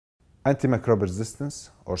Antimicrobial resistance,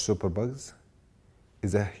 or superbugs,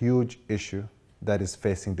 is a huge issue that is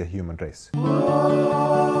facing the human race.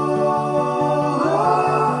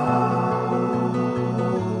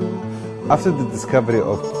 After the discovery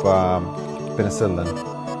of penicillin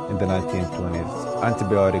in the 1920s,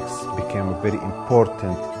 antibiotics became very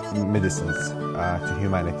important medicines to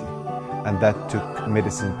humanity, and that took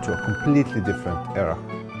medicine to a completely different era.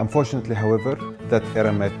 Unfortunately, however, that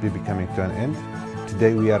era might be becoming to an end.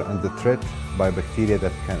 Today we are under threat by bacteria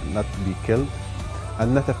that cannot be killed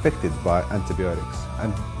and not affected by antibiotics,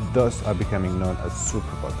 and those are becoming known as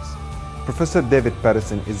superbugs. Professor David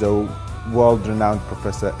Paterson is a world-renowned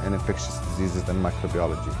professor in infectious diseases and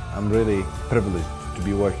microbiology. I'm really privileged to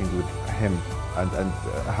be working with him and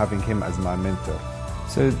having him as my mentor.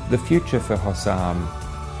 So the future for Hosam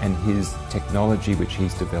and his technology which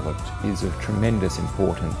he's developed is of tremendous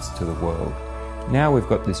importance to the world. Now we've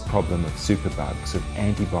got this problem of superbugs, of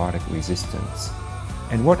antibiotic resistance.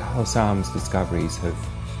 And what Hosam's discoveries have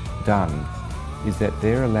done is that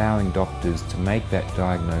they're allowing doctors to make that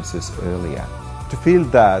diagnosis earlier. To feel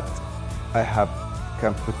that I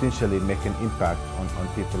can potentially make an impact on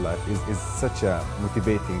people's life is such a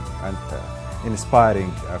motivating and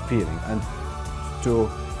inspiring feeling. And to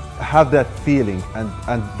have that feeling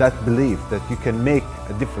and that belief that you can make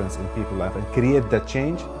a difference in people's life and create that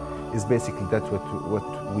change is basically that's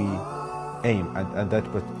what we aim, and that's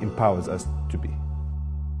what empowers us to be.